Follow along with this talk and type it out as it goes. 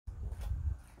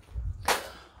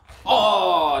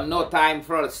Oh, no time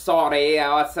for sorry,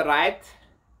 that's right.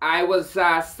 I was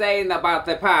saying about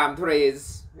the palm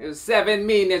trees. It was 7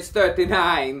 minutes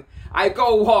 39. I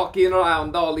go walking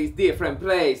around all these different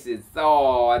places.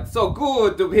 Oh, it's so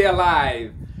good to be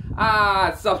alive.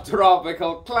 Ah,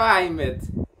 subtropical climate.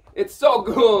 It's so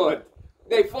good.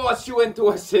 They force you into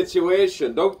a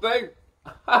situation, don't they?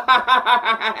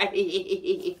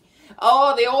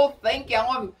 Oh, they all think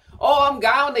I'm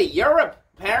going to Europe,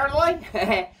 apparently.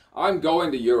 I'm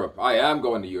going to Europe. I am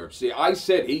going to Europe. See, I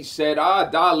said, he said,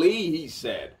 Dali, he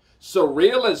said.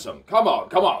 Surrealism. Come on,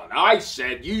 come on. I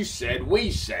said, you said,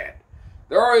 we said.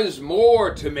 There is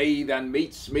more to me than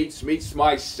meets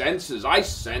my senses. I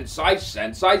sense.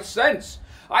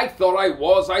 I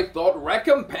thought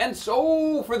recompense.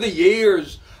 Oh, for the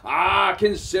years.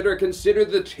 Consider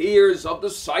the tears of the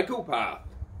psychopath.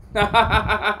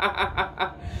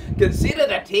 Consider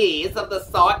the tears of the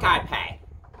psychopath.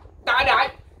 No.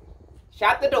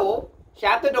 Shut the door.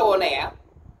 Shut the door now.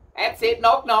 That's it.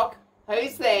 Knock, knock.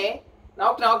 Who's there?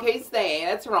 Knock, knock. Who's there?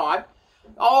 That's right.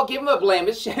 Oh, give him a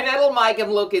blemish. That'll make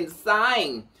him look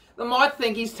insane. They might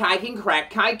think he's taking crack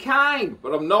cocaine.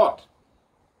 But I'm not.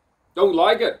 Don't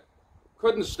like it.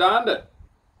 Couldn't stand it.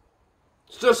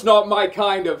 It's just not my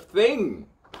kind of thing.